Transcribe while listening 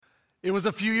It was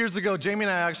a few years ago, Jamie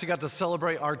and I actually got to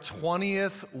celebrate our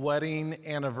 20th wedding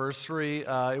anniversary.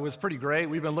 It was pretty great.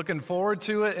 We've been looking forward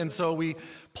to it, and so we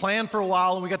planned for a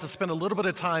while, and we got to spend a little bit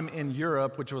of time in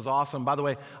Europe, which was awesome. By the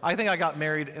way, I think I got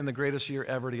married in the greatest year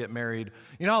ever to get married.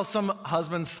 You know how some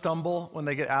husbands stumble when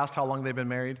they get asked how long they've been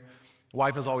married?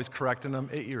 Wife is always correcting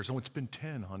them, 8 years. Oh, it's been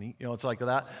 10, honey. You know, it's like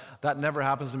that. That never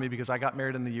happens to me because I got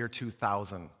married in the year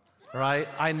 2000. Right?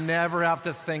 I never have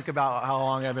to think about how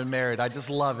long I've been married. I just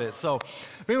love it. So,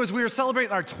 anyways, we were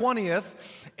celebrating our 20th,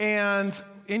 and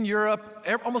in Europe,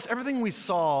 almost everything we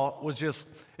saw was just,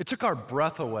 it took our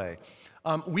breath away.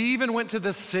 We even went to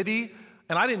this city,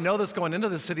 and I didn't know this going into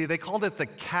the city. They called it the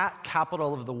cat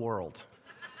capital of the world.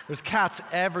 There's cats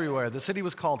everywhere. The city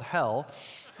was called Hell.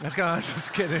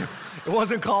 Just kidding. It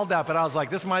wasn't called that, but I was like,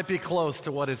 this might be close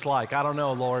to what it's like. I don't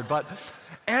know, Lord. But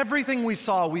everything we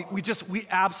saw, we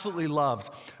absolutely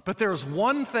loved. But there's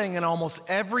one thing in almost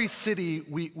every city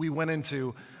we went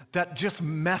into that just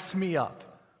messed me up.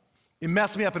 It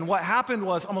messed me up. And what happened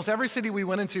was almost every city we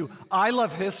went into, I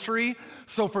love history.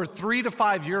 So for €3 to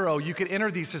 €5, you could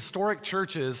enter these historic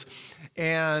churches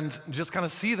and just kind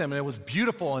of see them. And it was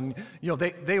beautiful. And you know,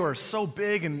 they were so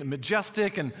big and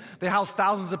majestic, and they housed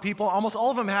thousands of people. Almost all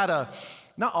of them had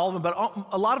not all of them, but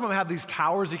a lot of them had these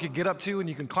towers you could get up to, and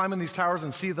you can climb in these towers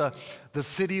and see the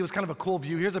city. It was kind of a cool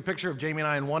view. Here's a picture of Jamie and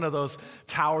I in one of those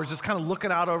towers, just kind of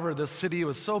looking out over the city. It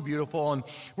was so beautiful, and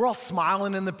we're all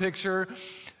smiling in the picture.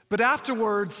 But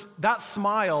afterwards, that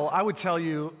smile, I would tell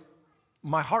you,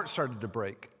 my heart started to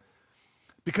break.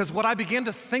 Because what I began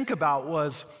to think about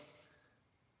was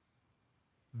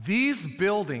these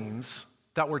buildings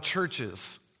that were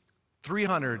churches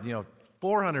 300,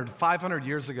 400, 500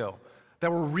 years ago, that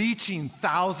were reaching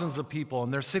thousands of people in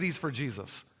their cities for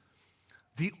Jesus.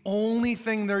 The only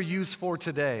thing they're used for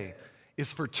today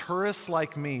is for tourists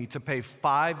like me to pay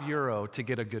 €5 to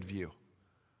get a good view.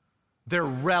 They're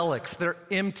relics, they're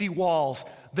empty walls.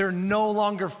 They're no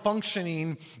longer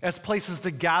functioning as places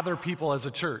to gather people as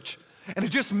a church. And it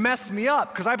just messed me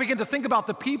up because I began to think about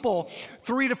the people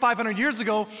 300 to 500 years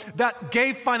ago that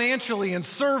gave financially and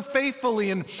served faithfully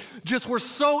and just were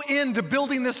so into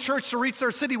building this church to reach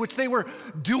their city, which they were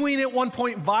doing at one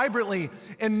point vibrantly.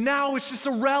 And now it's just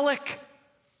a relic.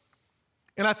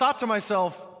 And I thought to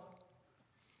myself,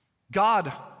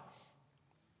 God,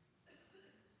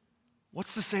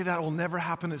 what's to say that will never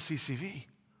happen at CCV?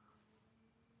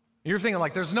 You're thinking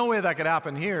like, there's no way that could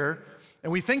happen here.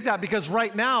 And we think that because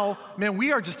right now, man,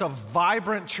 we are just a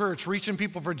vibrant church reaching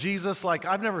people for Jesus like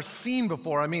I've never seen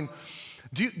before. I mean,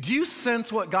 do you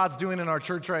sense what God's doing in our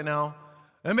church right now?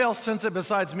 Anybody else sense it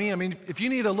besides me? I mean, if you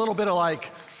need a little bit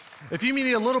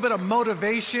of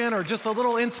motivation or just a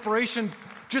little inspiration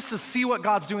just to see what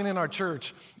God's doing in our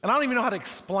church. And I don't even know how to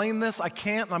explain this. I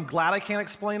can't, and I'm glad I can't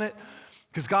explain it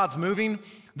because God's moving.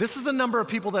 This is the number of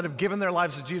people that have given their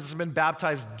lives to Jesus and been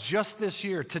baptized just this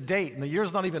year to date, and the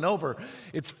year's not even over.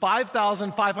 It's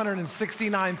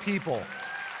 5,569 people.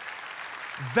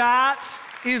 That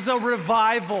is a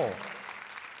revival.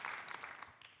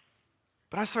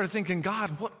 But I started thinking,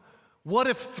 God, what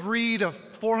if 300 to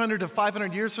 400 to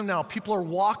 500 years from now, people are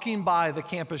walking by the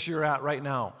campus you're at right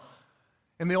now,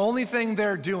 and the only thing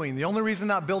they're doing, the only reason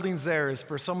that building's there is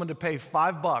for someone to pay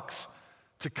 $5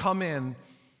 to come in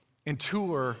and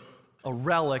tour a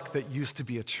relic that used to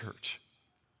be a church.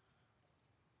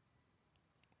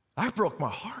 I broke my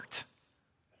heart.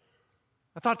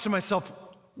 I thought to myself,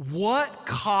 what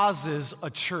causes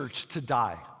a church to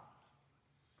die?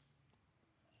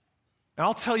 And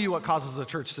I'll tell you what causes a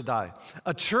church to die.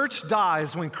 A church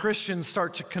dies when Christians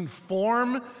start to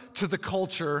conform to the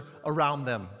culture around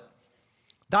them.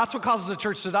 That's what causes a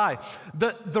church to die.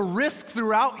 The risk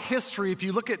throughout history, if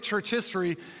you look at church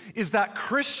history, is that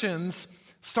Christians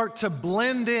start to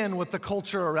blend in with the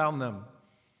culture around them.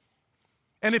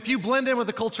 And if you blend in with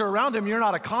the culture around them, you're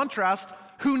not a contrast.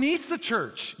 Who needs the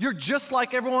church? You're just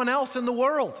like everyone else in the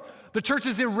world. The church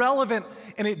is irrelevant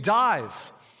and it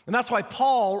dies. And that's why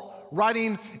Paul,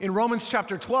 writing in Romans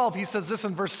chapter 12, he says this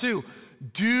in verse 2,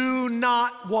 do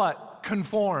not what?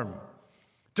 Conform.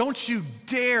 Don't you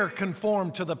dare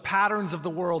conform to the patterns of the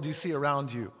world you see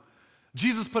around you.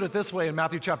 Jesus put it this way in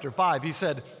Matthew chapter 5. He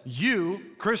said, you,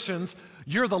 Christians,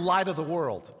 you're the light of the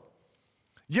world.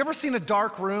 You ever seen a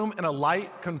dark room and a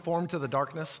light conform to the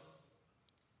darkness?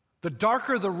 The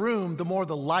darker the room, the more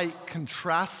the light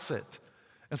contrasts it.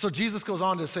 And so Jesus goes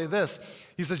on to say this.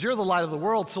 He says, you're the light of the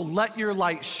world, so let your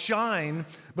light shine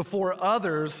before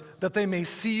others that they may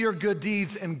see your good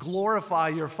deeds and glorify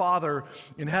your Father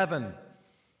in heaven.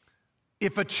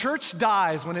 If a church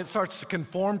dies when it starts to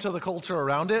conform to the culture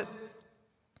around it,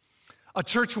 a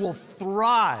church will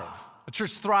thrive. A A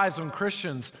church thrives when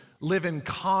Christians live in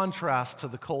contrast to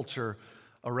the culture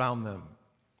around them.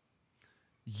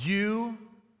 You,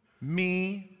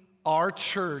 me, our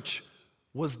church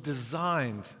was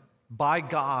designed by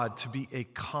God to be a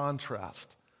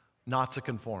contrast, not to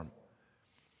conform.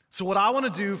 So what I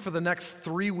want to do for the next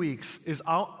 3 weeks is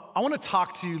I want to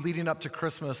talk to you leading up to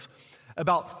Christmas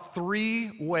about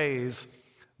 3 ways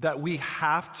that we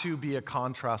have to be a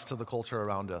contrast to the culture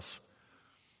around us.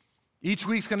 Each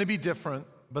week's going to be different,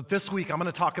 but this week I'm going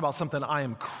to talk about something I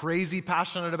am crazy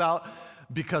passionate about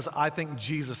because I think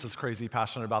Jesus is crazy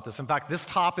passionate about this. In fact, this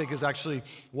topic is actually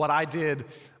what I did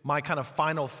my kind of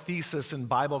final thesis in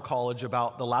Bible college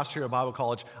about the last year of Bible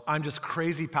college. I'm just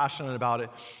crazy passionate about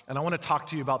it, and I want to talk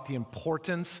to you about the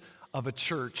importance of a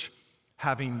church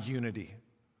having unity.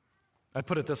 I'd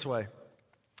put it this way.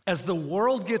 As the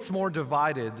world gets more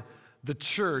divided, the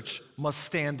church must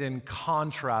stand in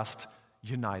contrast,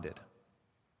 united.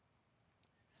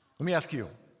 Let me ask you,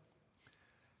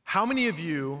 how many of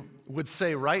you would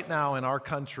say right now in our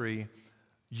country,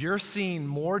 you're seeing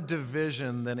more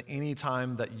division than any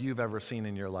time that you've ever seen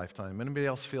in your lifetime? Anybody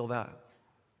else feel that?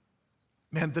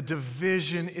 Man, the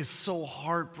division is so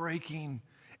heartbreaking,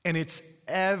 and it's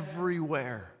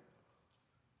everywhere.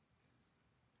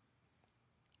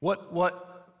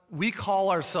 What we call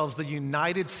ourselves the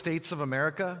United States of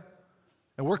America,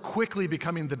 and we're quickly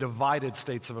becoming the divided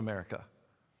states of America.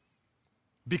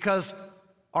 Because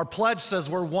our pledge says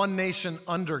we're one nation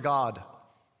under God.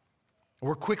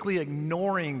 We're quickly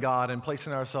ignoring God and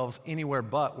placing ourselves anywhere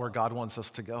but where God wants us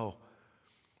to go.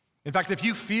 In fact, if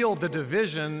you feel the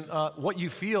division, what you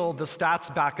feel, the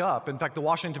stats back up. In fact, the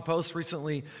Washington Post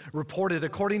recently reported,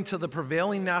 according to the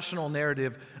prevailing national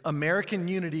narrative, American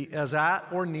unity is at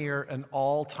or near an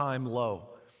all-time low.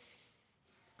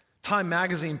 Time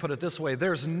magazine put it this way: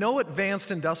 there's no advanced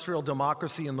industrial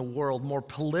democracy in the world more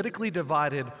politically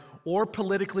divided or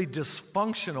politically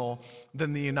dysfunctional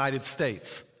than the United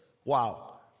States.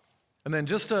 Wow. And then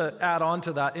just to add on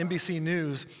to that, NBC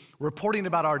News, reporting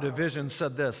about our division,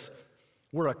 said this: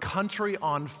 we're a country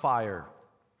on fire.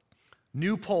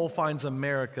 New poll finds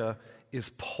America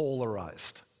is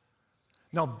polarized.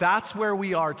 Now that's where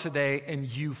we are today, and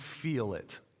you feel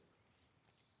it.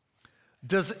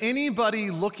 Does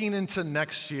anybody looking into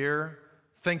next year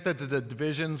think that the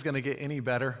division's going to get any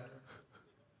better?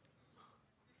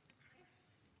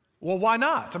 Well, why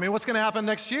not? I mean, what's going to happen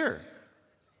next year?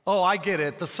 Oh, I get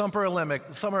it. The Summer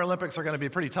Olympics are going to be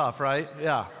pretty tough, right?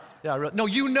 Yeah. No,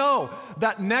 you know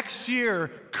that next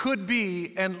year could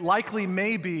be, and likely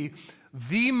may be,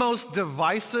 the most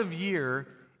divisive year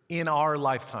in our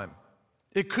lifetime.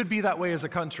 It could be that way as a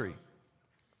country.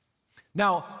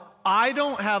 Now, I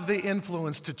don't have the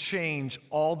influence to change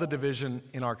all the division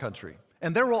in our country.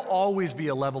 And there will always be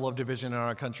a level of division in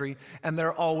our country, and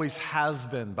there always has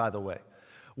been, by the way.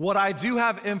 What I do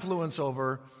have influence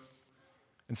over,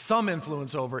 and some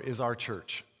influence over, is our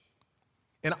church.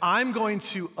 And I'm going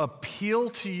to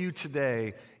appeal to you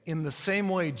today in the same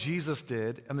way Jesus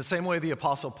did, and the same way the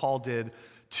Apostle Paul did,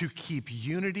 to keep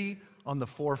unity on the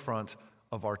forefront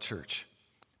of our church.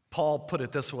 Paul put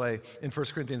it this way in 1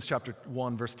 Corinthians chapter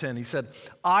 1, verse 10. He said,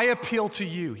 I appeal to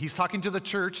you. He's talking to the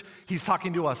church. He's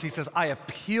talking to us. He says, I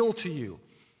appeal to you,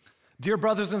 dear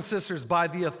brothers and sisters, by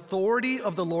the authority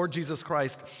of the Lord Jesus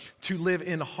Christ, to live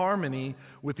in harmony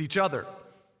with each other.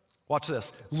 Watch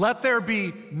this. Let there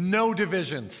be no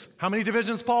divisions. How many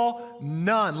divisions, Paul?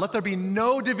 None. Let there be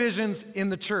no divisions in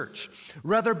the church.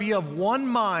 Rather be of one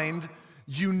mind,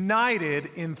 united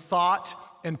in thought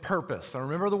and purpose. Now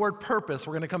remember the word purpose.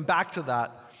 We're going to come back to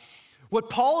that.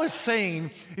 What Paul is saying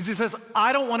is he says,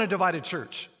 I don't want a divided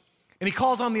church. And he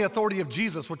calls on the authority of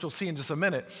Jesus, which we'll see in just a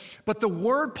minute. But the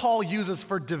word Paul uses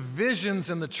for divisions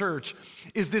in the church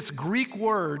is this Greek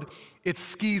word,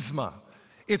 it's schisma.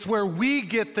 It's where we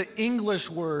get the English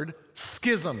word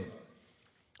schism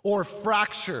or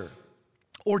fracture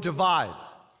or divide.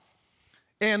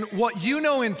 And what you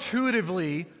know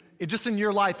intuitively, just in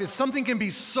your life, is something can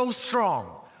be so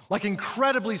strong, like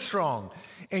incredibly strong,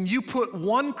 and you put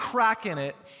one crack in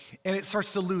it and it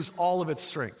starts to lose all of its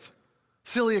strength.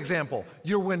 Silly example,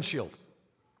 your windshield.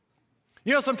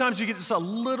 You know, sometimes you get just a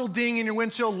little ding in your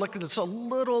windshield, look at this, a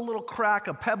little crack,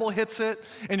 a pebble hits it,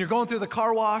 and you're going through the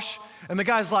car wash, and the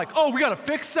guy's like, oh, we gotta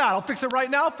fix that. I'll fix it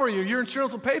right now for you. Your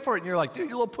insurance will pay for it. And you're like, dude,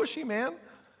 you're a little pushy, man.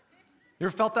 You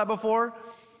ever felt that before?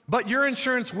 But your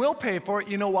insurance will pay for it.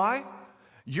 You know why?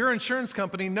 Your insurance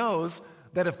company knows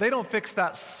that if they don't fix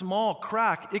that small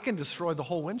crack, it can destroy the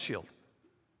whole windshield.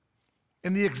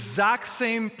 And the exact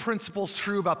same principle is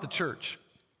true about the church.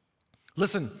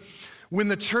 Listen, when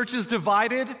the church is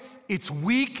divided, it's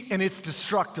weak and it's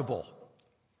destructible.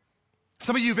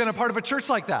 Some of you have been a part of a church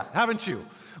like that, haven't you?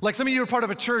 Like some of you are part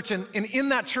of a church, and in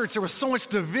that church there was so much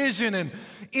division and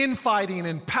infighting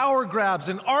and power grabs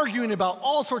and arguing about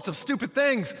all sorts of stupid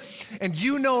things. And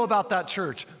you know about that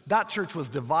church. That church was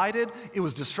divided, it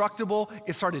was destructible,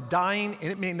 it started dying,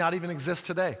 and it may not even exist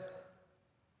today.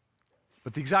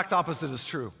 But the exact opposite is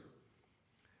true.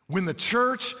 When the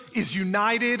church is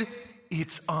united,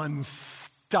 it's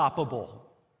unstoppable.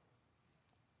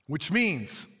 Which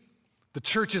means the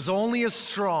church is only as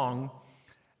strong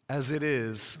as it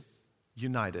is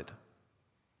united.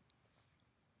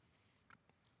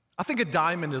 I think a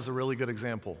diamond is a really good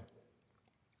example.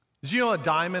 Did you know a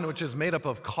diamond, which is made up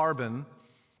of carbon,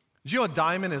 did you know a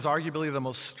diamond is arguably the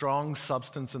most strong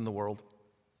substance in the world?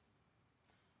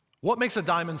 What makes a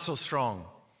diamond so strong?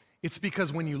 It's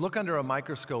because when you look under a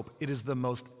microscope, it is the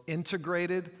most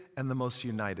integrated and the most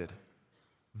united.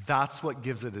 That's what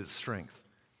gives it its strength.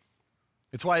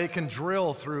 It's why it can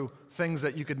drill through things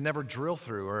that you could never drill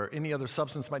through, or any other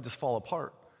substance might just fall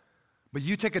apart. But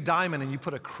you take a diamond and you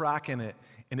put a crack in it,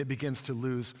 and it begins to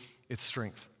lose its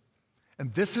strength.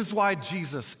 And this is why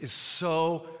Jesus is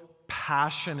so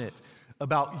passionate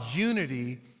about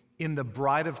unity in the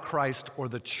bride of Christ or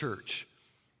the church.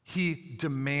 He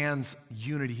demands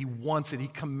unity. He wants it. He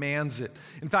commands it.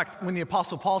 In fact, when the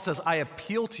Apostle Paul says, I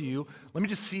appeal to you, let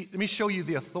me show you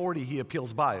the authority he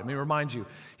appeals by. Let me remind you.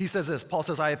 He says this. Paul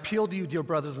says, I appeal to you, dear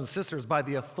brothers and sisters, by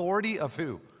the authority of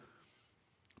who?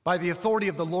 By the authority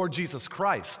of the Lord Jesus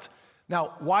Christ.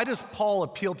 Now, why does Paul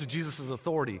appeal to Jesus'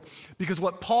 authority? Because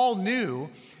what Paul knew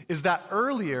is that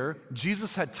earlier,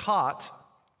 Jesus had taught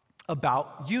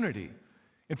about unity.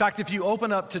 In fact, if you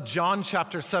open up to John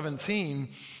chapter 17,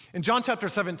 in John chapter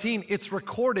 17, it's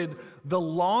recorded the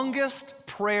longest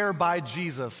prayer by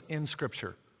Jesus in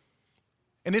Scripture.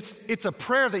 And it's a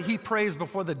prayer that he prays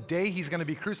before the day he's going to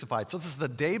be crucified. So this is the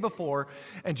day before,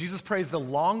 and Jesus prays the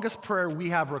longest prayer we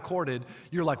have recorded.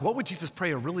 You're like, what would Jesus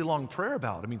pray a really long prayer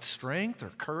about? I mean, strength or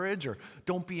courage or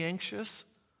don't be anxious?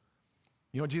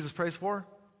 You know what Jesus prays for?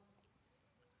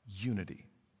 Unity.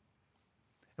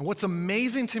 And what's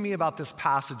amazing to me about this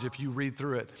passage, if you read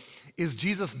through it, is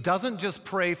Jesus doesn't just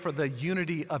pray for the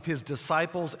unity of his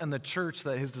disciples and the church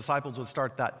that his disciples would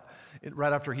start that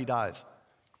right after he dies.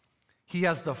 He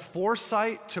has the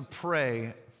foresight to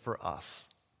pray for us.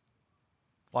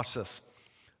 Watch this.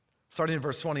 Starting in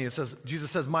verse 20, it says,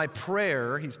 Jesus says, my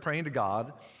prayer, he's praying to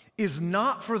God, is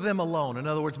not for them alone. In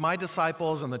other words, my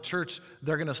disciples and the church,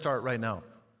 they're going to start right now.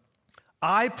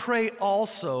 I pray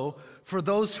also for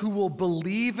those who will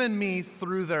believe in me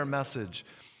through their message.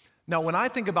 Now, when I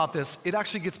think about this, it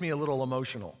actually gets me a little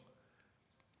emotional.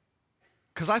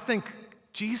 Because I think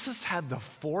Jesus had the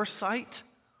foresight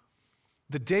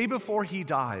the day before he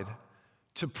died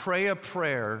to pray a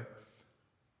prayer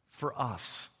for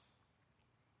us.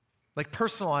 Like,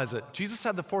 personalize it. Jesus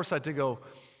had the foresight to go,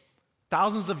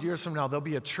 thousands of years from now, there'll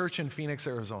be a church in Phoenix,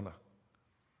 Arizona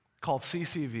called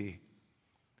CCV.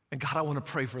 And God, I want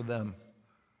to pray for them.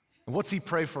 And what's he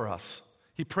pray for us?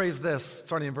 He prays this,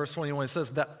 starting in verse 21. It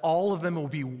says that all of them will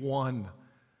be one.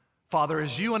 Father,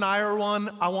 as you and I are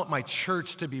one, I want my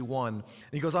church to be one. And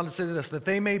he goes on to say this, that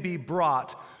they may be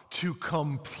brought to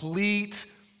complete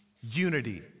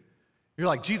unity. You're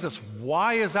like, Jesus,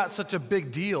 why is that such a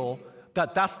big deal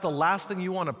that that's the last thing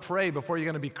you want to pray before you're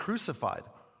going to be crucified?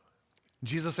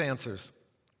 Jesus answers.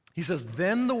 He says,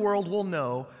 then the world will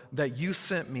know that you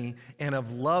sent me and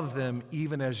have loved them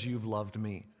even as you've loved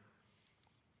me.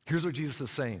 Here's what Jesus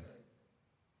is saying.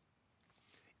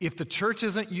 If the church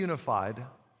isn't unified,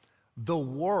 the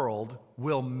world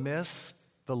will miss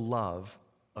the love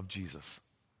of Jesus.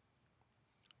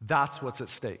 That's what's at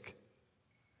stake.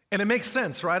 And it makes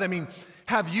sense, right? I mean,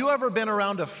 have you ever been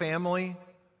around a family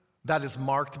that is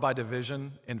marked by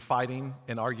division and fighting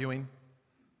and arguing?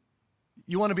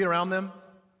 You want to be around them?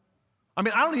 I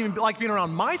mean, I don't even like being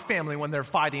around my family when they're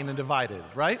fighting and divided,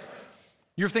 right?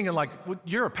 You're thinking like, well,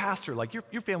 you're a pastor, like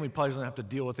your family probably doesn't have to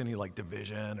deal with any like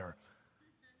division or,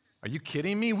 are you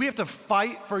kidding me? We have to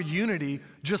fight for unity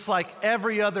just like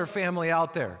every other family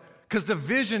out there because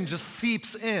division just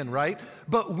seeps in, right?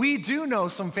 But we do know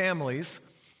some families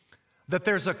that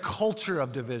there's a culture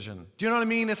of division. Do you know what I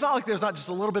mean? It's not like there's not just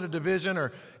a little bit of division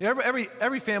or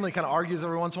every family kind of argues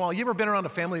every once in a while. You ever been around a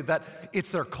family that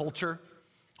it's their culture?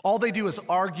 All they do is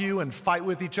argue and fight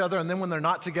with each other, and then when they're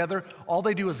not together, all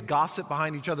they do is gossip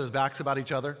behind each other's backs about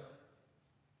each other.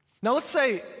 Now let's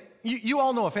say, you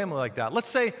all know a family like that. Let's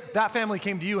say that family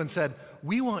came to you and said,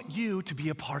 we want you to be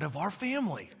a part of our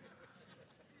family.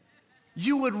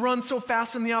 You would run so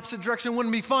fast in the opposite direction, it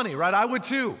wouldn't be funny, right? I would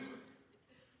too.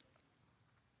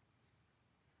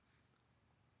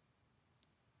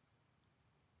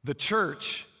 The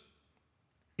church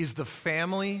is the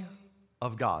family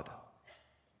of God.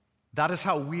 That is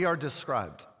how we are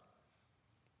described.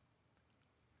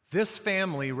 This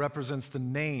family represents the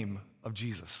name of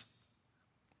Jesus.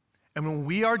 And when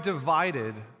we are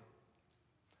divided,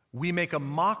 we make a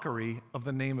mockery of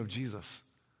the name of Jesus.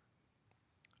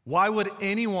 Why would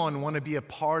anyone want to be a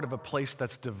part of a place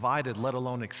that's divided, let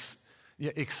alone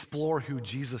explore who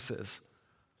Jesus is?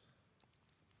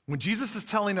 When Jesus is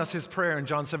telling us his prayer in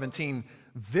John 17,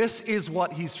 this is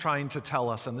what he's trying to tell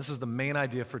us, and this is the main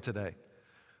idea for today.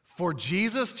 For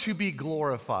Jesus to be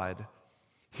glorified,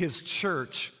 his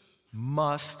church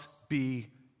must be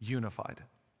unified.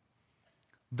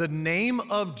 The name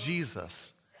of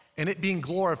Jesus and it being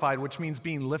glorified, which means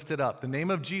being lifted up, the name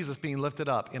of Jesus being lifted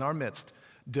up in our midst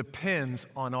depends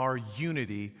on our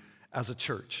unity as a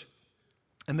church.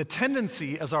 And the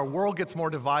tendency, as our world gets more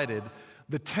divided,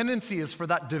 the tendency is for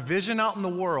that division out in the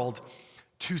world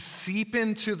to seep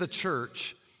into the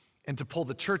church and to pull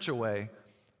the church away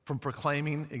from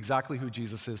proclaiming exactly who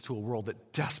Jesus is to a world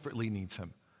that desperately needs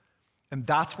him. And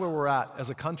that's where we're at as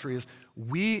a country, is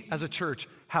we as a church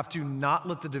have to not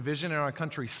let the division in our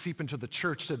country seep into the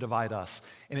church to divide us.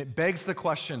 And it begs the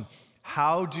question,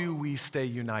 how do we stay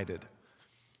united?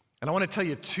 And I want to tell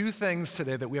you two things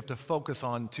today that we have to focus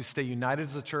on to stay united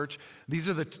as a church. These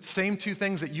are the same two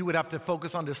things that you would have to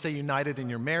focus on to stay united in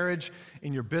your marriage,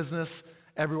 in your business,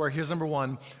 everywhere. Here's number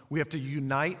one. We have to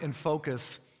unite and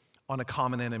focus on a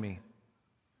common enemy.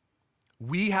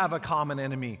 We have a common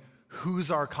enemy.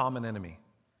 Who's our common enemy?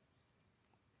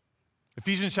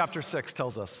 Ephesians chapter 6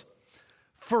 tells us,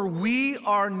 for we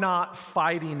are not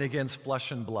fighting against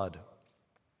flesh and blood.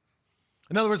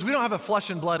 In other words, we don't have a flesh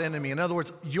and blood enemy. In other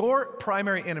words, your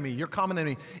primary enemy, your common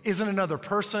enemy, isn't another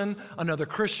person, another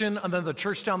Christian, another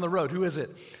church down the road. Who is it?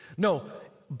 No,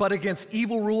 but against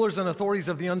evil rulers and authorities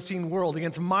of the unseen world,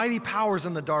 against mighty powers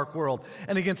in the dark world,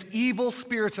 and against evil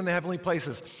spirits in the heavenly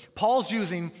places. Paul's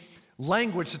using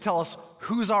language to tell us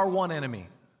who's our one enemy.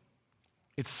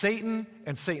 It's Satan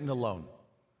and Satan alone.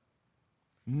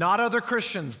 Not other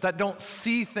Christians that don't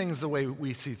see things the way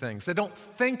we see things. They don't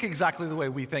think exactly the way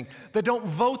we think. They don't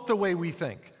vote the way we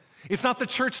think. It's not the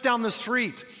church down the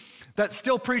street that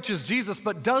still preaches Jesus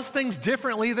but does things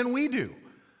differently than we do.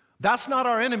 That's not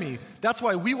our enemy. That's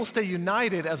why we will stay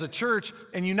united as a church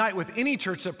and unite with any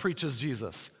church that preaches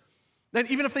Jesus. And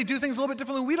even if they do things a little bit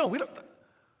differently, we don't.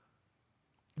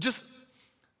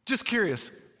 Just curious,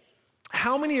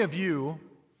 how many of you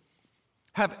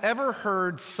have ever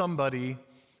heard somebody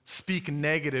speak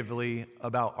negatively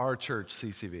about our church,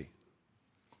 CCV?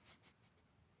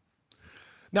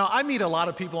 Now, I meet a lot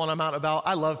of people when I'm out and about.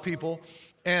 I love people,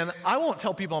 and I won't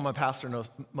tell people I'm a pastor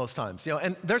most times.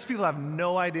 And there's people that have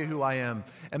no idea who I am,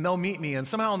 and they'll meet me, and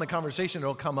somehow in the conversation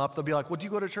it'll come up. They'll be like, well, do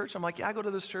you go to church? I'm like, yeah, I go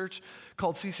to this church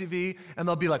called CCV, and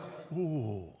they'll be like,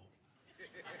 ooh.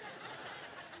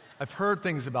 I've heard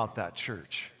things about that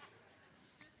church.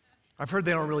 I've heard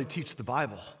they don't really teach the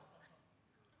Bible.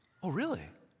 Oh, really?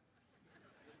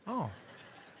 Oh.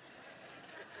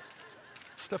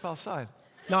 Step outside.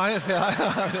 No, I didn't say that.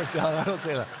 I don't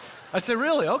say that. I said,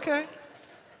 really? Okay.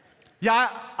 Yeah,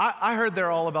 I heard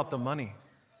they're all about the money.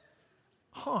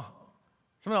 Huh.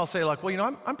 Somebody will say, like,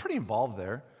 well, I'm pretty involved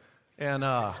there. And,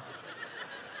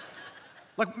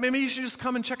 like, maybe you should just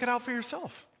come and check it out for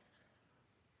yourself.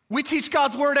 We teach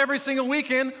God's word every single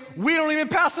weekend. We don't even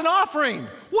pass an offering.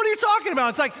 What are you talking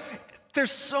about? It's like,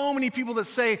 there's so many people that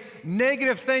say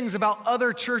negative things about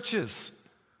other churches.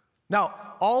 Now,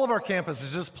 all of our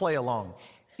campuses, just play along.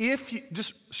 If you,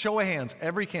 just show of hands,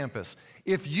 every campus,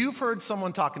 if you've heard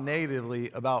someone talk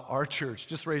negatively about our church,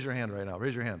 just raise your hand right now.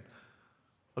 Raise your hand.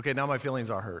 Okay, now my feelings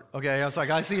are hurt. Okay, it's like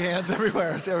I see hands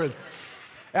everywhere. It's everywhere.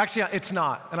 Actually, it's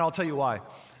not, and I'll tell you why.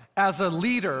 As a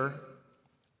leader,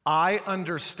 I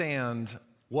understand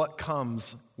what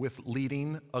comes with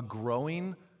leading a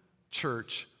growing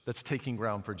church that's taking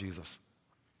ground for Jesus.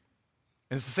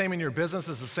 And it's the same in your business,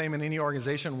 it's the same in any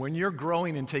organization. When you're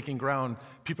growing and taking ground,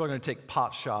 people are going to take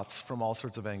pot shots from all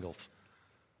sorts of angles.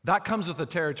 That comes with the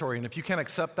territory, and if you can't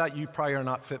accept that, you probably are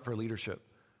not fit for leadership.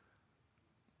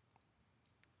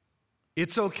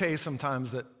 It's okay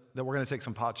sometimes that we're going to take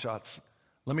some pot shots.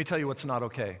 Let me tell you what's not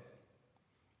okay.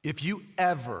 If you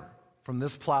ever, from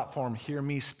this platform, hear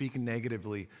me speak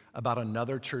negatively about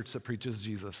another church that preaches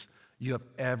Jesus, you have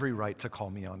every right to call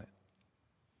me on it.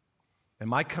 And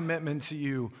my commitment to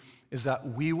you is that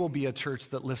we will be a church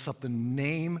that lifts up the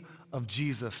name of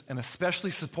Jesus, and especially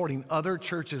supporting other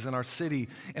churches in our city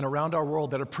and around our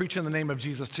world that are preaching the name of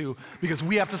Jesus too, because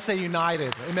we have to stay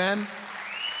united. Amen?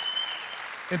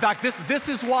 In fact, this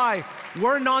is why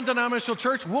we're a non-denominational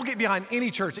church. We'll get behind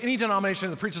any church, any denomination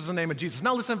that preaches the name of Jesus.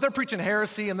 Now listen, if they're preaching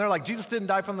heresy and they're like, Jesus didn't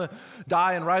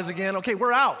die and rise again, okay,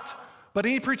 we're out. But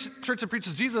any church that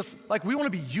preaches Jesus, like, we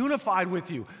want to be unified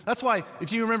with you. That's why,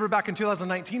 if you remember back in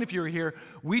 2019, if you were here,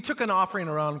 we took an offering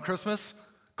around Christmas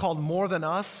called More Than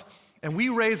Us, and we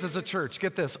raised as a church,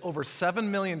 get this, over $7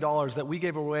 million that we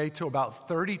gave away to about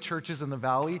 30 churches in the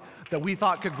valley that we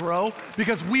thought could grow,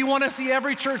 because we want to see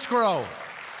every church grow.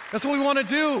 That's what we want to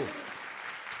do.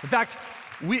 In fact,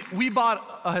 we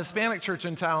bought a Hispanic church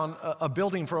in town, a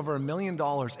building for over $1 million,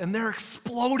 and they're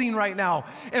exploding right now,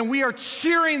 and we are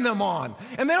cheering them on.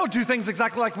 And they don't do things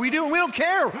exactly like we do, and we don't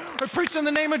care. We're preaching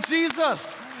the name of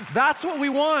Jesus. That's what we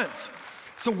want.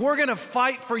 So we're going to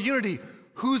fight for unity.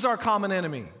 Who's our common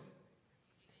enemy?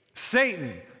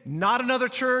 Satan. Not another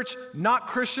church, not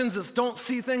Christians that don't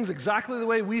see things exactly the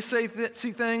way we see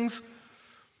things.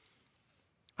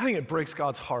 I think it breaks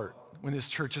God's heart when his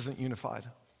church isn't unified.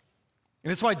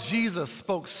 And it's why Jesus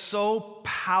spoke so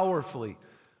powerfully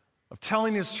of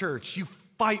telling his church, you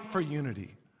fight for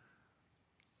unity.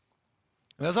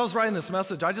 And as I was writing this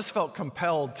message, I just felt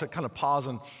compelled to kind of pause,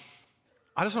 and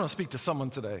I just want to speak to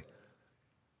someone today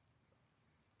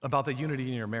about the unity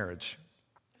in your marriage.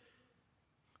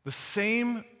 The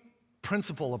same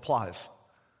principle applies,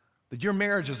 that your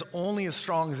marriage is only as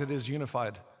strong as it is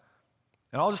unified.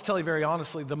 And I'll just tell you very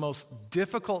honestly, the most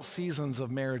difficult seasons of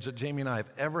marriage that Jamie and I have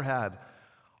ever had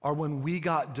are when we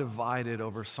got divided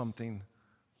over something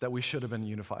that we should have been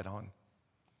unified on.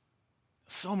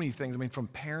 So many things, I mean, from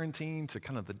parenting to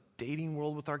kind of the dating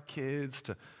world with our kids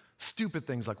to stupid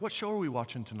things like, what show are we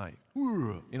watching tonight?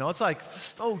 You know, it's like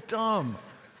so dumb.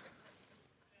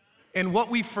 And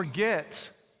what we forget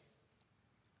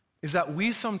is that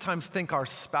we sometimes think our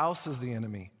spouse is the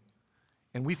enemy,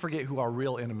 and we forget who our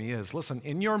real enemy is. Listen,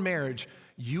 in your marriage,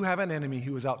 you have an enemy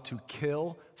who is out to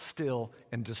kill, steal,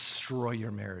 and destroy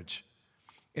your marriage.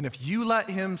 And if you let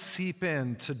him seep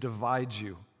in to divide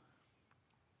you,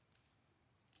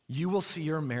 you will see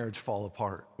your marriage fall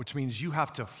apart, which means you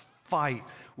have to fight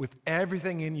with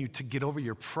everything in you to get over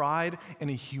your pride and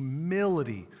in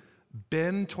humility,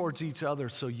 bend towards each other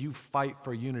so you fight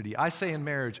for unity. I say in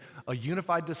marriage, a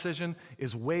unified decision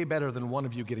is way better than one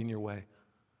of you getting your way.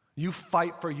 You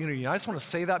fight for unity. And I just want to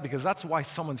say that because that's why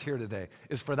someone's here today,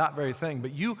 is for that very thing.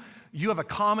 But you have a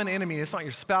common enemy. It's not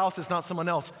your spouse. It's not someone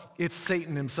else. It's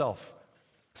Satan himself.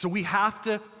 So we have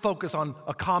to focus on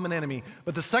a common enemy.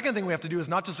 But the second thing we have to do is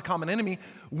not just a common enemy.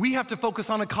 We have to focus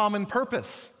on a common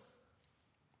purpose.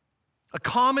 A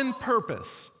common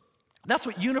purpose. That's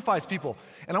what unifies people.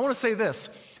 And I want to say this.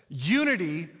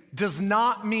 Unity does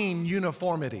not mean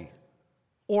uniformity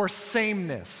or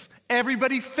sameness.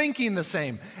 Everybody thinking the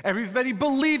same. Everybody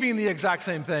believing the exact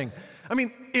same thing. I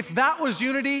mean, if that was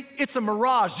unity, it's a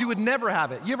mirage. You would never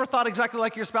have it. You ever thought exactly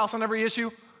like your spouse on every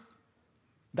issue?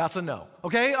 That's a no,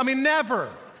 okay? I mean, never.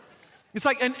 It's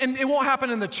like, and it won't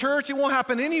happen in the church. It won't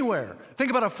happen anywhere. Think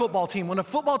about a football team. When a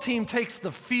football team takes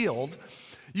the field,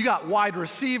 you got wide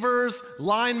receivers,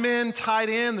 linemen, tight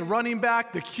end, the running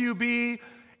back, the QB.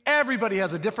 Everybody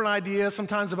has a different idea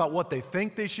sometimes about what they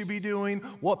think they should be doing,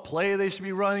 what play they should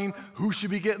be running, who should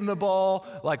be getting the ball,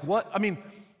 like what. I mean,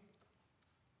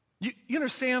 you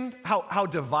understand how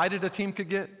divided a team could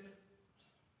get?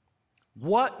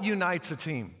 What unites a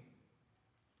team?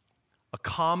 A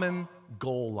common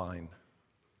goal line.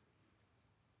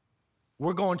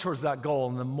 We're going towards that goal,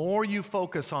 and the more you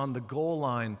focus on the goal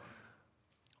line,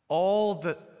 all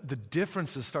the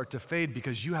differences start to fade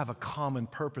because you have a common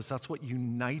purpose. That's what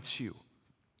unites you.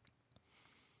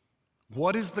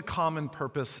 What is the common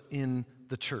purpose in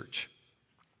the church?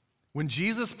 When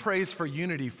Jesus prays for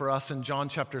unity for us in John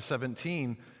chapter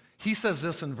 17, he says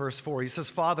this in verse 4. He says,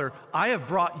 Father, I have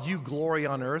brought you glory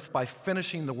on earth by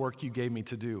finishing the work you gave me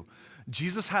to do.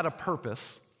 Jesus had a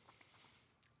purpose,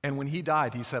 and when he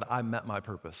died, he said, I met my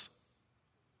purpose.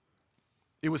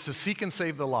 It was to seek and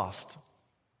save the lost.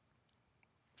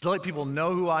 To let people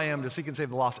know who I am, to seek and save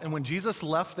the lost. And when Jesus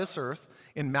left this earth,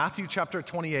 in Matthew chapter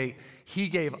 28, he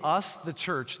gave us, the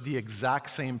church, the exact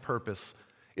same purpose.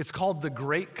 It's called the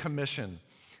Great Commission.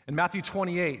 In Matthew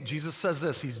 28, Jesus says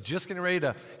this,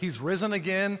 he's risen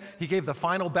again. He gave the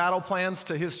final battle plans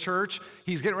to his church.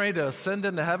 He's getting ready to ascend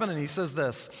into heaven, and he says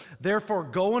this, therefore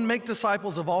go and make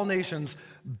disciples of all nations,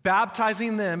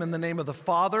 baptizing them in the name of the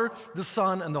Father, the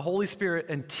Son, and the Holy Spirit,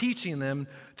 and teaching them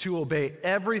to obey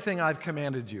everything I've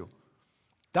commanded you.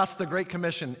 That's the Great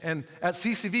Commission. And at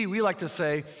CCV, we like to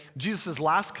say Jesus'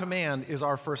 last command is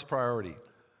our first priority.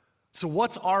 So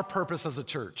what's our purpose as a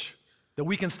church that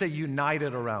we can stay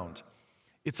united around?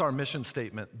 It's our mission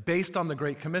statement based on the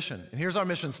Great Commission. And here's our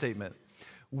mission statement.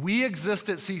 We exist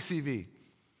at CCV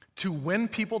to win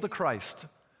people to Christ,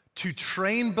 to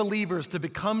train believers to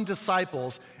become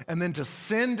disciples, and then to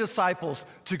send disciples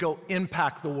to go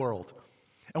impact the world.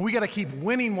 And we got to keep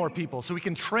winning more people so we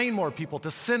can train more people,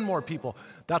 to send more people.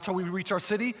 That's how we reach our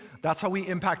city. That's how we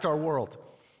impact our world.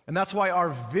 And that's why our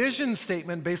vision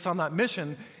statement based on that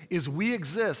mission is we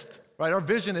exist, right? Our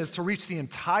vision is to reach the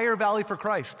entire valley for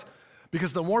Christ.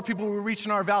 Because the more people we reach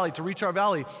in our valley, to reach our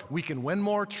valley, we can win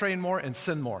more, train more, and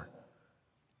send more.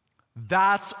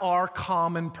 That's our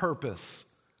common purpose.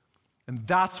 And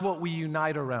that's what we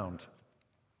unite around.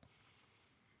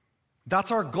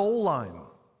 That's our goal line.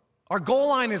 Our goal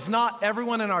line is not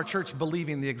everyone in our church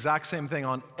believing the exact same thing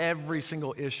on every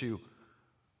single issue.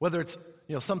 Whether it's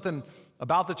something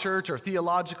about the church or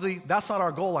theologically, that's not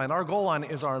our goal line. Our goal line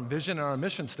is our vision and our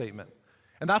mission statement.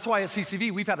 And that's why at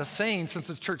CCV we've had a saying since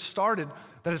the church started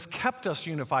that has kept us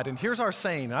unified. And here's our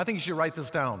saying, and I think you should write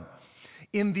this down.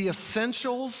 In the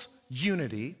essentials,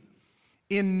 unity.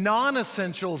 In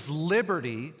non-essentials,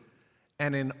 liberty.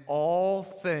 And in all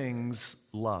things,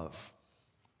 love.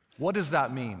 What does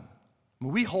that mean?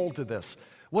 We hold to this.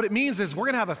 What it means is we're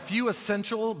going to have a few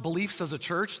essential beliefs as a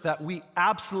church that we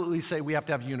absolutely say we have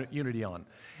to have unity on.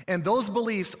 And those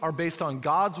beliefs are based on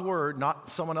God's word, not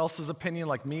someone else's opinion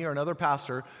like me or another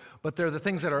pastor, but they're the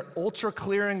things that are ultra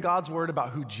clear in God's word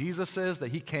about who Jesus is,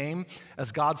 that he came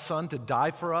as God's son to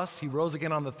die for us. He rose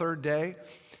again on the third day.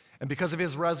 And because of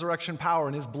his resurrection power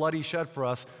and his blood he shed for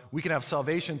us, we can have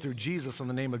salvation through Jesus in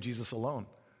the name of Jesus alone.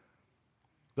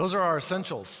 Those are our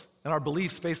essentials and our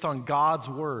beliefs based on God's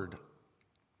word.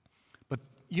 But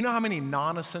you know how many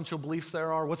non-essential beliefs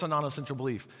there are? What's a non-essential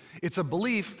belief? It's a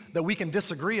belief that we can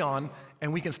disagree on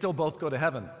and we can still both go to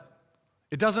heaven.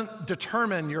 It doesn't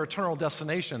determine your eternal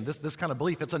destination, this kind of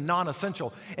belief. It's a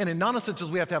non-essential. And in non-essentials,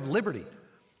 we have to have liberty.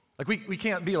 Like we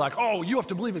can't be like, oh, you have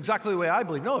to believe exactly the way I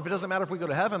believe. No, if it doesn't matter if we go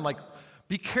to heaven,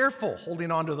 be careful holding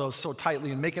on to those so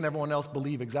tightly and making everyone else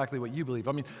believe exactly what you believe.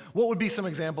 I mean, what would be some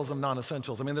examples of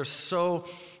non-essentials? I mean, there's so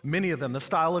many of them. The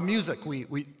style of music we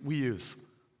use.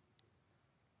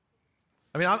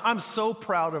 I mean, I'm so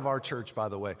proud of our church, by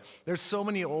the way. There's so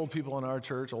many old people in our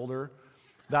church, older,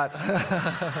 that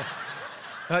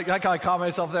I kind of caught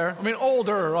myself there. I mean,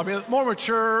 older, more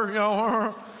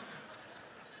mature,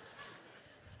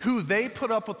 who they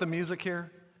put up with the music here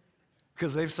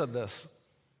because they've said this.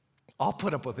 I'll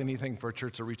put up with anything for a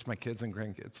church to reach my kids and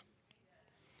grandkids.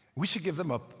 We should give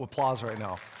them applause right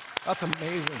now. That's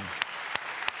amazing.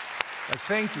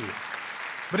 Thank you.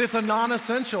 But it's a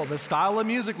non-essential, the style of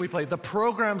music we play, the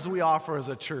programs we offer as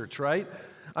a church, right?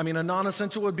 I mean, a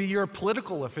non-essential would be your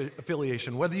political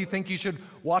affiliation, whether you think you should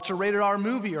watch a rated R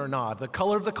movie or not, the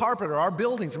color of the carpet or our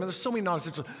buildings. I mean, there's so many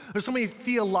non-essentials. There's so many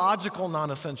theological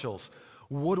non-essentials.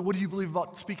 What do you believe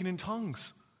about speaking in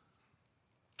tongues?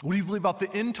 What do you believe about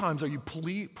the end times? Are you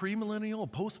pre-millennial,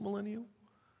 post-millennial?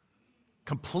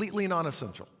 Completely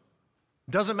non-essential.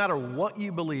 Doesn't matter what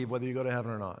you believe, whether you go to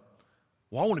heaven or not.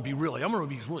 Well, I'm going to be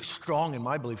really strong in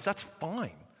my beliefs. That's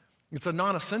fine. It's a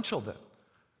non-essential then.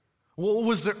 Well,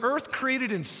 was the earth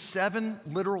created in 7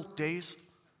 literal days?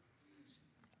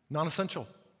 Non-essential.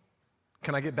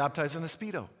 Can I get baptized in a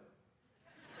Speedo?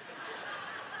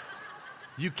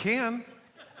 You can.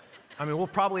 I mean, we'll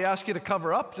probably ask you to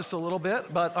cover up just a little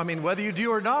bit, but I mean, whether you do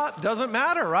or not, doesn't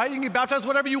matter, right? You can get baptized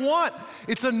whatever you want.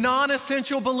 It's a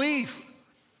non-essential belief.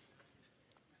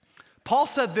 Paul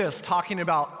said this, talking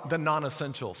about the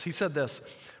non-essentials. He said this,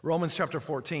 Romans chapter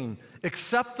 14,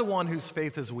 except the one whose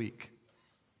faith is weak.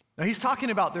 Now he's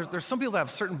talking about, there's some people that have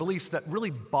certain beliefs that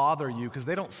really bother you because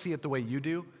they don't see it the way you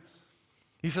do.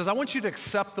 He says, I want you to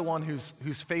accept the one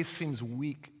whose faith seems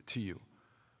weak to you,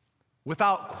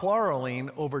 without quarreling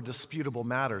over disputable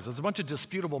matters. There's a bunch of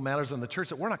disputable matters in the church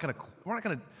that we're not going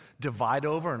to divide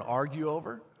over and argue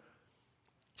over.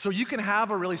 So you can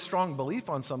have a really strong belief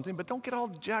on something, but don't get all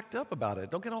jacked up about it.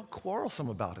 Don't get all quarrelsome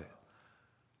about it.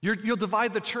 You'll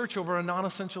divide the church over a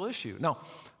non-essential issue. Now,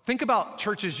 think about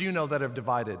churches you know that have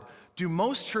divided. Do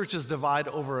most churches divide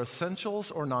over essentials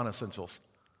or non-essentials?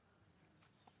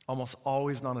 Almost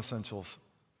always non-essentials.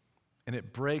 And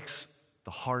it breaks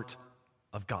the heart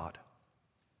of God.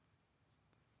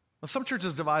 Well, some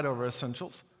churches divide over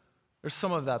essentials. There's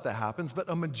some of that happens, but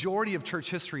a majority of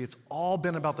church history, it's all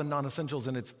been about the non-essentials,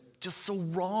 and it's just so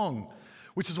wrong,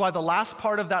 which is why the last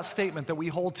part of that statement that we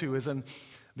hold to is in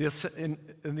the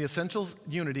essentials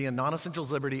unity and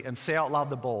non-essentials liberty, and say out loud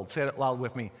the bold. Say it loud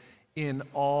with me. In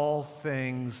all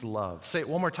things love. Say it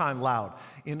one more time loud.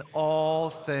 In all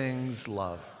things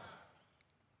love.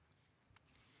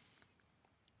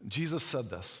 Jesus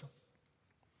said this.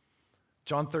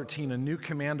 John 13, a new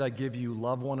command I give you,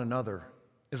 love one another.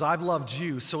 As I've loved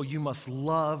you, so you must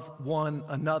love one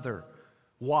another.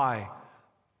 Why?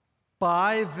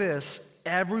 By this,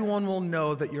 everyone will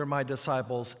know that you're my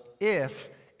disciples if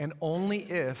and only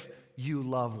if you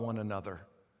love one another.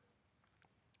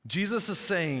 Jesus is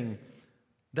saying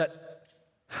that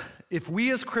if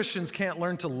we as Christians can't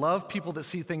learn to love people that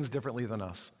see things differently than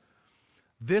us,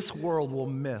 this world will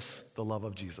miss the love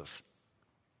of Jesus.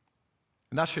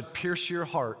 And that should pierce your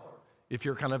heart if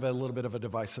you're kind of a little bit of a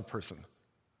divisive person.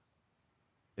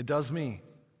 It does me,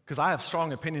 because I have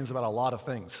strong opinions about a lot of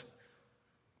things.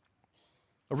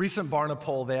 A recent Barna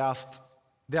poll, they asked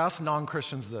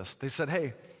non-Christians this. They said,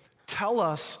 hey, tell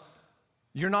us,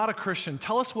 you're not a Christian,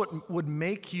 tell us what would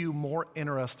make you more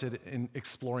interested in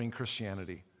exploring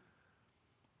Christianity.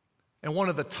 And one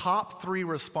of the top 3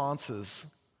 responses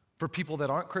for people that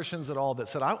aren't Christians at all that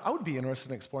said, I would be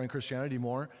interested in exploring Christianity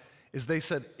more, is they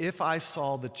said, if I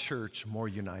saw the church more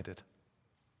united.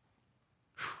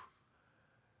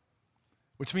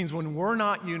 Which means when we're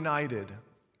not united,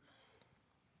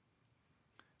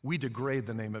 we degrade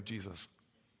the name of Jesus.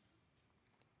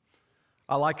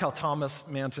 I like how Thomas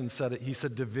Manton said it. He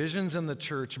said, divisions in the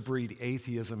church breed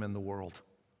atheism in the world.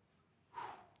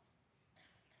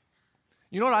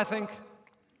 You know what I think?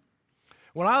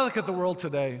 When I look at the world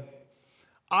today,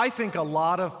 I think a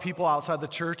lot of people outside the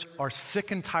church are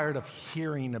sick and tired of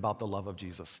hearing about the love of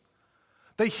Jesus.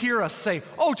 They hear us say,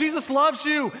 oh, Jesus loves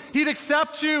you. He'd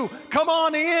accept you. Come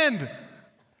on in.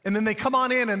 And then they come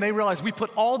on in and they realize we put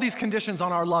all these conditions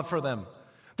on our love for them.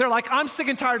 They're like, I'm sick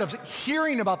and tired of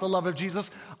hearing about the love of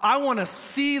Jesus. I want to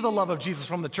see the love of Jesus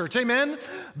from the church. Amen?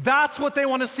 That's what they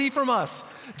want to see from us.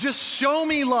 Just show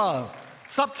me love.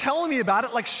 Stop telling me about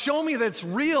it. Like, show me that it's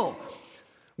real.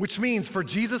 Which means for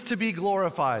Jesus to be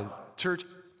glorified, church,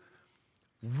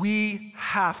 we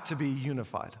have to be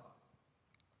unified.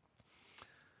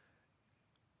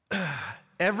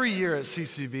 Every year at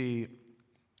CCV,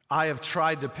 I have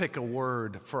tried to pick a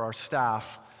word for our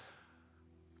staff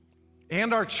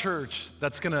and our church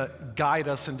that's going to guide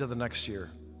us into the next year.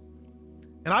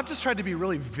 And I've just tried to be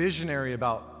really visionary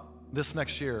about this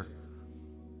next year,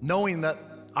 knowing that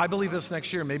I believe this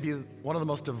next year may be one of the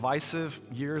most divisive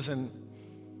years in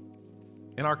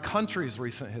our country's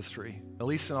recent history, at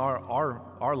least in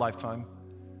our lifetime.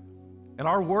 And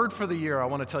our word for the year, I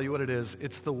want to tell you what it is.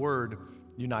 It's the word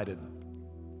united.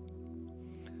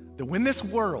 That when this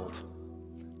world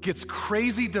gets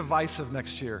crazy divisive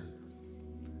next year,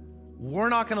 we're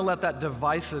not going to let that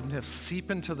divisiveness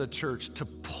seep into the church to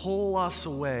pull us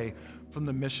away from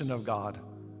the mission of God.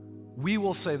 We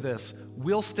will say this: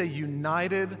 we'll stay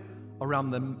united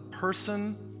around the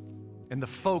person and the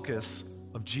focus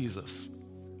of Jesus.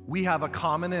 We have a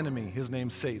common enemy, his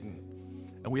name's Satan,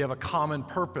 and we have a common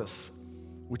purpose,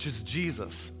 which is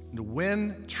Jesus, to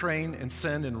win, train, and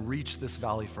send and reach this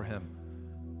valley for him.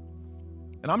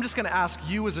 And I'm just going to ask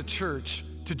you as a church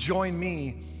to join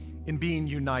me in being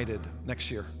united next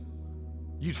year.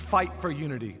 You'd fight for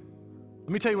unity. Let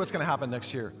me tell you what's going to happen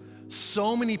next year.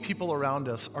 So many people around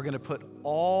us are going to put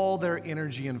all their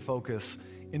energy and focus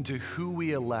into who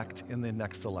we elect in the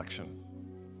next election.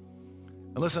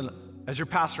 And listen, as your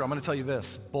pastor, I'm going to tell you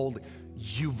this boldly: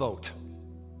 you vote.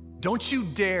 Don't you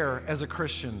dare, as a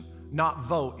Christian, not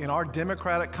vote in our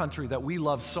democratic country that we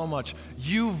love so much.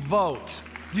 You vote.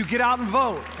 You get out and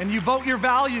vote, and you vote your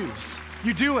values.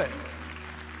 You do it.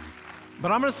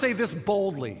 But I'm going to say this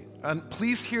boldly, and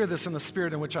please hear this in the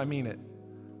spirit in which I mean it.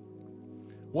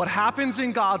 What happens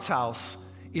in God's house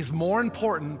is more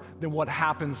important than what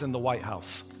happens in the White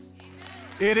House.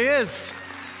 It is.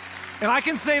 And I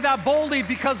can say that boldly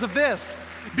because of this.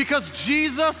 Because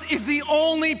Jesus is the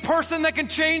only person that can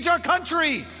change our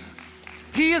country.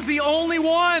 He is the only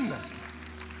one.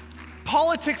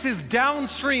 Politics is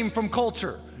downstream from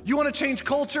culture. You want to change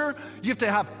culture? You have to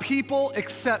have people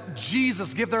accept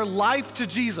Jesus, give their life to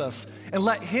Jesus, and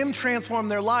let him transform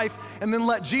their life, and then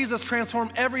let Jesus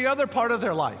transform every other part of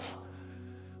their life.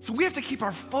 So we have to keep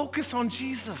our focus on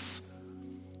Jesus.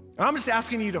 And I'm just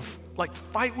asking you to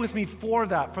fight with me for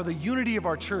that, for the unity of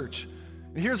our church.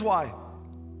 And here's why.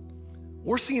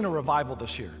 We're seeing a revival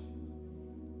this year.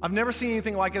 I've never seen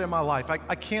anything like it in my life.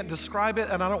 I can't describe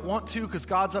it, and I don't want to, because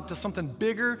God's up to something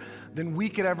bigger than we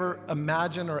could ever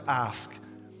imagine or ask.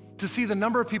 To see the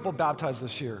number of people baptized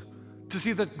this year, to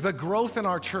see the growth in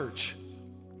our church.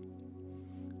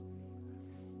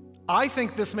 I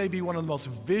think this may be one of the most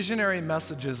visionary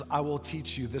messages I will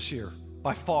teach you this year,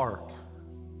 by far.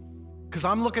 Because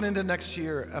I'm looking into next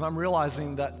year, and I'm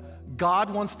realizing that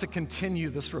God wants to continue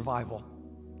this revival.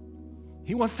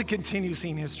 He wants to continue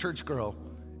seeing his church grow.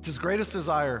 It's his greatest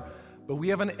desire, but we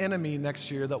have an enemy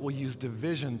next year that will use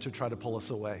division to try to pull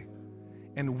us away.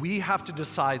 And we have to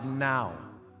decide now,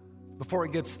 before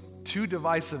it gets too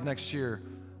divisive next year,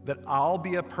 that I'll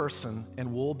be a person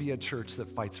and we'll be a church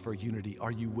that fights for unity.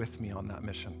 Are you with me on that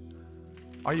mission?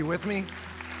 Are you with me?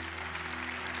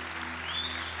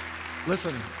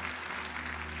 Listen,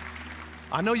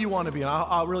 I know you want to be, and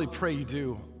I'll really pray you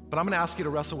do, but I'm going to ask you to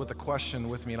wrestle with a question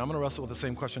with me, and I'm going to wrestle with the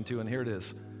same question too, and here it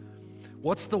is.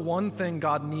 What's the one thing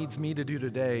God needs me to do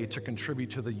today to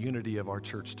contribute to the unity of our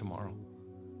church tomorrow?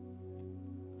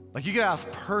 Like, you could ask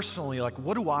personally, like,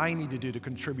 what do I need to do to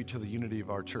contribute to the unity of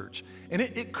our church? And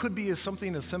it could be as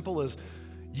something as simple as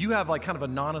you have like kind of a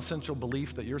non-essential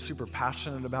belief that you're super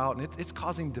passionate about, and it's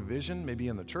causing division maybe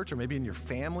in the church or maybe in your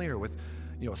family or with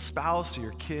a spouse or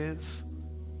your kids.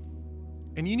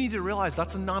 And you need to realize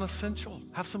that's a non-essential.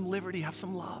 Have some liberty, have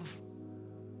some love.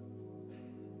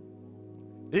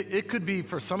 It could be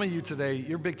for some of you today,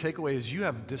 your big takeaway is you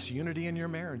have disunity in your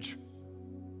marriage.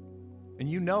 And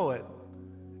you know it.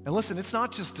 And listen, it's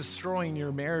not just destroying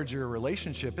your marriage or your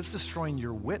relationship, it's destroying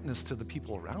your witness to the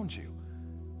people around you.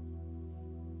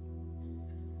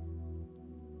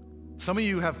 Some of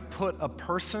you have put a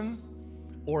person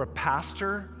or a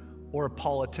pastor or a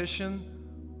politician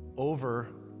over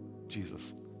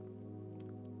Jesus.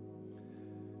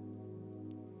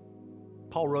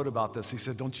 Paul wrote about this. He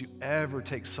said, don't you ever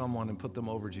take someone and put them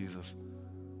over Jesus.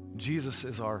 Jesus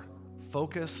is our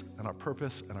focus and our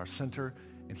purpose and our center,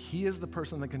 and he is the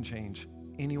person that can change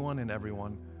anyone and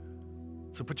everyone.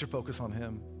 So put your focus on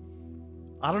him.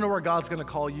 I don't know where God's going to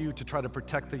call you to try to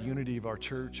protect the unity of our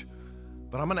church,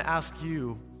 but I'm going to ask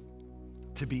you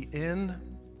to be in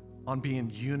on being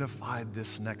unified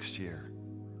this next year.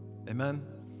 Amen?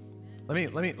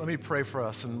 Let me pray for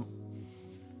us and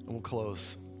we'll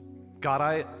close.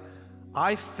 God,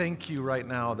 I thank you right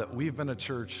now that we've been a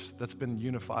church that's been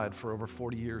unified for over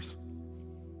 40 years.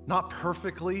 Not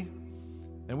perfectly,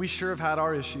 and we sure have had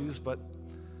our issues, but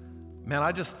man,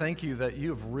 I just thank you that you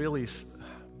have really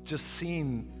just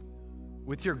seen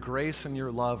with your grace and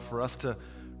your love for us to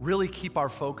really keep our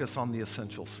focus on the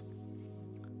essentials.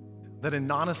 That in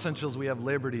non-essentials we have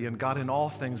liberty, and God, in all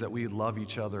things that we love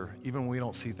each other, even when we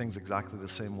don't see things exactly the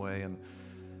same way. And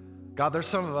God, there's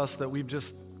some of us that we've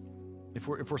just, if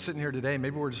we're sitting here today,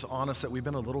 maybe we're just honest that we've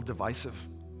been a little divisive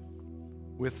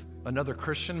with another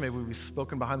Christian. Maybe we've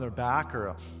spoken behind their back, or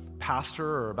a pastor,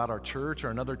 or about our church, or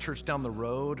another church down the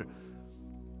road.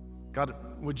 God,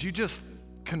 would you just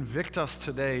convict us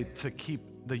today to keep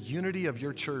the unity of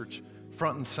your church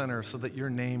front and center so that your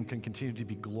name can continue to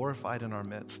be glorified in our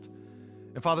midst.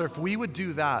 And Father, if we would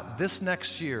do that this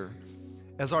next year,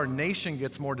 as our nation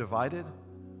gets more divided,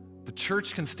 the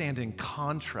church can stand in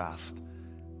contrast,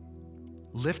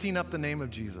 lifting up the name of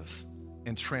Jesus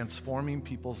and transforming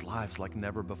people's lives like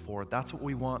never before. That's what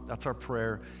we want. That's our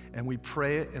prayer. And we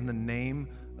pray it in the name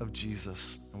of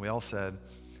Jesus. And we all said,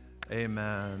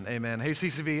 amen, amen. Hey,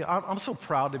 CCV, I'm so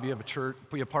proud to be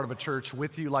a part of a church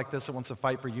with you like this that wants to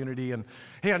fight for unity. And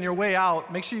hey, on your way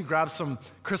out, make sure you grab some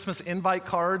Christmas invite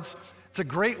cards. It's a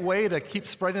great way to keep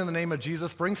spreading the name of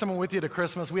Jesus. Bring someone with you to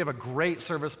Christmas. We have a great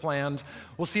service planned.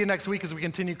 We'll see you next week as we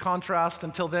continue Contrast.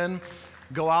 Until then,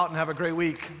 go out and have a great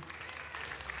week.